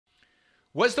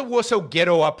Was the Warsaw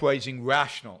Ghetto Uprising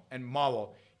rational and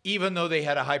moral, even though they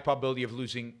had a high probability of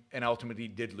losing and ultimately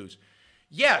did lose?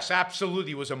 Yes,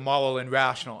 absolutely, it was a moral and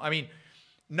rational. I mean,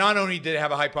 not only did they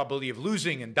have a high probability of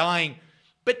losing and dying,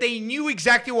 but they knew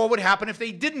exactly what would happen if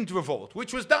they didn't revolt,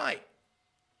 which was die.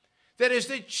 That is,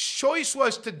 the choice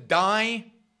was to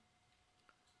die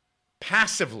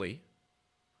passively,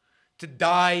 to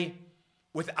die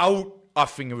without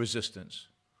offering a resistance,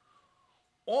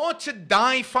 or to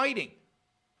die fighting.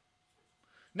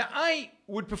 Now, I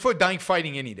would prefer dying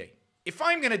fighting any day. If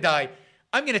I'm going to die,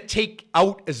 I'm going to take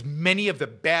out as many of the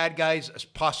bad guys as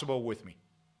possible with me.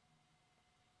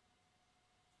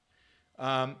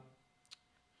 Warsaw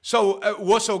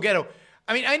Ghetto.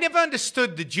 I mean, I never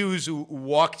understood the Jews who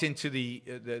walked into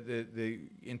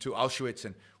into Auschwitz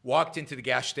and walked into the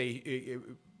gas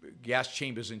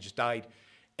chambers and just died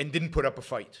and didn't put up a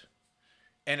fight.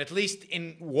 And at least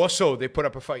in Warsaw, they put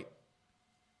up a fight.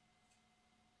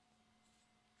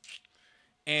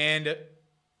 And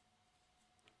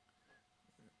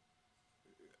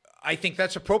I think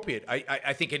that's appropriate.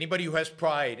 I think anybody who has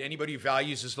pride, anybody who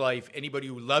values his life, anybody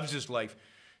who loves his life,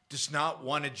 does not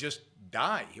want to just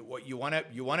die. You want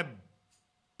to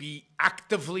be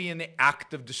actively in the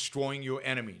act of destroying your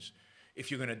enemies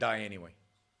if you're going to die anyway.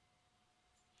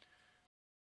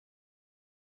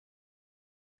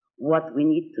 What we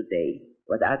need today,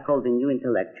 what I call the new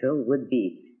intellectual, would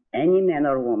be any man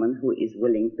or woman who is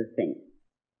willing to think.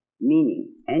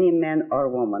 Meaning, any man or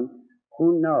woman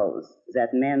who knows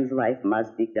that man's life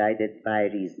must be guided by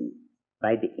reason,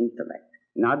 by the intellect,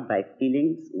 not by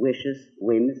feelings, wishes,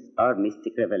 whims, or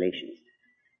mystic revelations.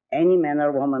 Any man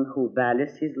or woman who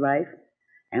values his life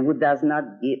and who does not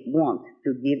want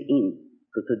to give in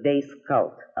to today's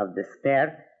cult of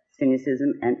despair,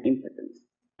 cynicism, and impotence,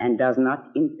 and does not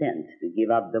intend to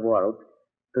give up the world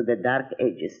to the dark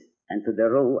ages and to the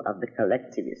rule of the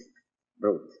collectivist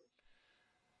brute.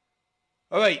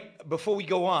 All right, before we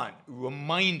go on,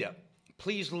 reminder,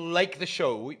 please like the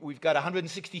show. We've got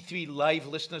 163 live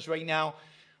listeners right now,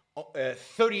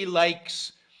 30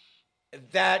 likes.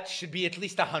 That should be at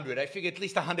least 100. I figure at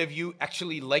least 100 of you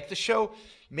actually like the show.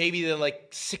 Maybe there are like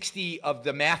 60 of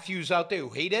the Matthews out there who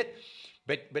hate it,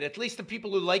 but at least the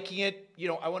people who are liking it, you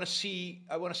know, I want to see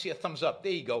a thumbs up.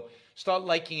 There you go. Start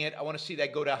liking it. I want to see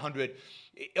that go to 100.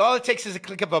 All it takes is a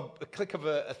click of a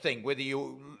thing, whether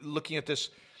you're looking at this.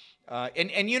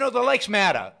 And you know, the likes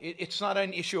matter. It's not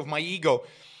an issue of my ego.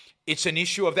 It's an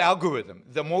issue of the algorithm.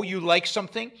 The more you like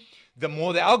something, the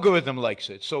more the algorithm likes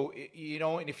it. So, you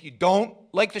know, and if you don't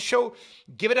like the show,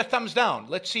 give it a thumbs down.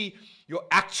 Let's see your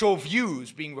actual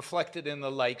views being reflected in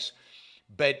the likes.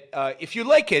 But if you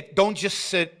like it, don't just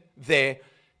sit there.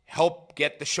 Help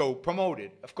get the show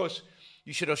promoted. Of course,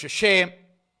 you should also share,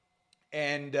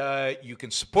 and you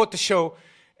can support the show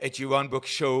at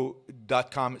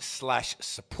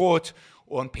JeronBrooksShow.com/support,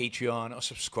 or on Patreon or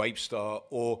Subscribestar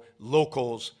or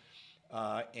Locals,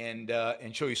 and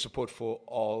show your support for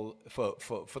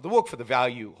the work, for the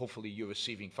value hopefully you're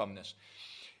receiving from this.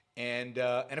 And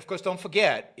of course, don't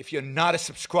forget, if you're not a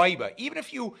subscriber, even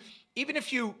if you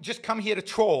just come here to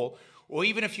troll, or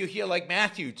even if you're here like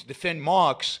Matthew to defend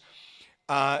Marx,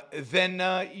 then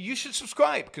you should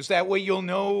subscribe, because that way you'll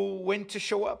know when to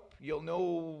show up. You'll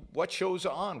know what shows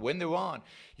are on, when they're on.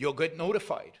 You'll get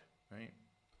notified, right?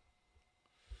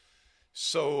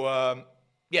 So,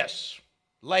 yes,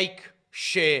 like,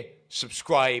 share,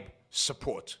 subscribe,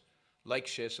 support. Like,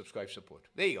 share, subscribe, support.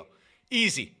 There you go.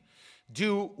 Easy.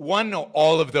 Do one or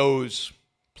all of those,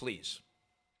 please.